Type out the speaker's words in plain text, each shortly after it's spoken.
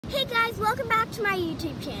Hey guys, welcome back to my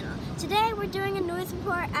YouTube channel. Today we're doing a news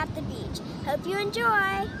report at the beach. Hope you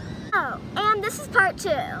enjoy. Oh, and this is part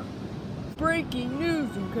 2. Breaking news,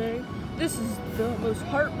 okay? This is the most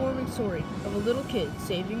heartwarming story of a little kid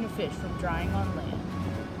saving a fish from drying on land.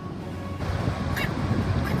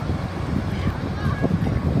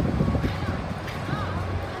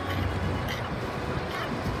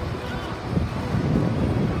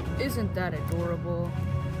 Isn't that adorable?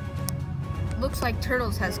 Looks like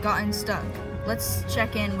Turtles has gotten stuck. Let's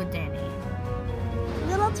check in with Danny.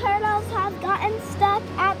 Little Turtles have gotten stuck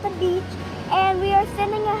at the beach and we are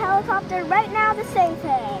sending a helicopter right now to save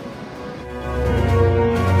him.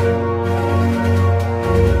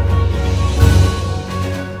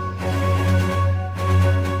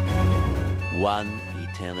 One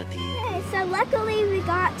eternity. Okay, so luckily we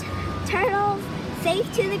got Turtles safe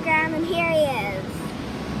to the ground and here he is.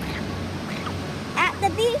 At the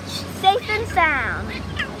beach, safe and sound.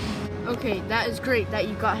 Okay, that is great that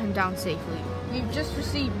you got him down safely. We've just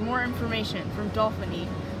received more information from Dolphiny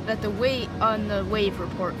that the weight on the wave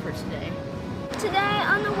report for today. Today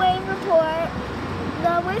on the wave report,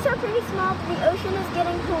 the waves are pretty small, but the ocean is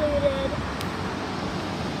getting polluted.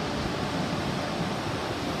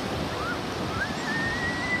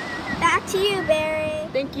 Back to you, Barry.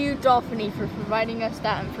 Thank you, Dolphiny, for providing us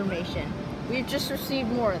that information. We've just received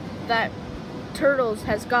more that Turtles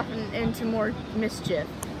has gotten into more mischief.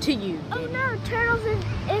 To you, Oh Danny. no, Turtles is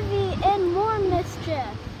in more mischief.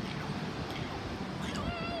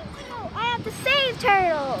 Oh, I have to save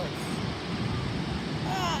Turtles.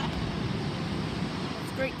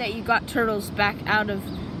 It's great that you got Turtles back out of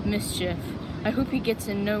mischief. I hope he gets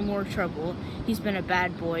in no more trouble. He's been a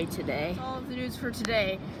bad boy today. That's all of the news for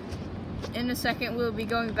today. In a second, we'll be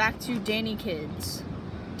going back to Danny Kids.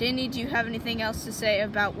 Danny, do you have anything else to say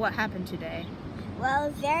about what happened today? Well,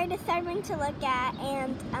 it's very disturbing to look at,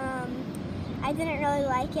 and I didn't really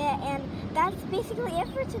like it, and that's basically it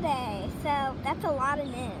for today. So that's a lot of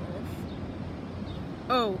news.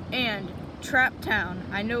 Oh, and Trap Town.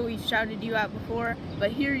 I know we've shouted you out before,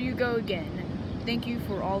 but here you go again. Thank you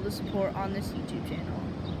for all the support on this YouTube channel.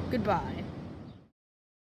 Goodbye.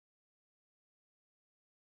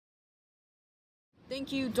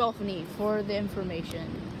 Thank you, Dolphiny, for the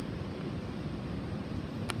information.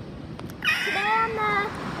 Today on the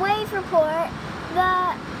wave report,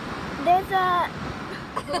 there's a...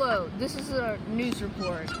 Hello, this is a news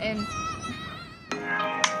report, and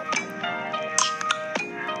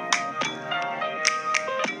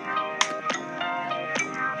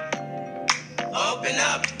open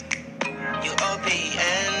up, you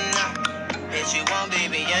OPN, bitch, you won't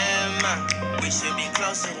BBM, we should be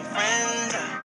closer than friends.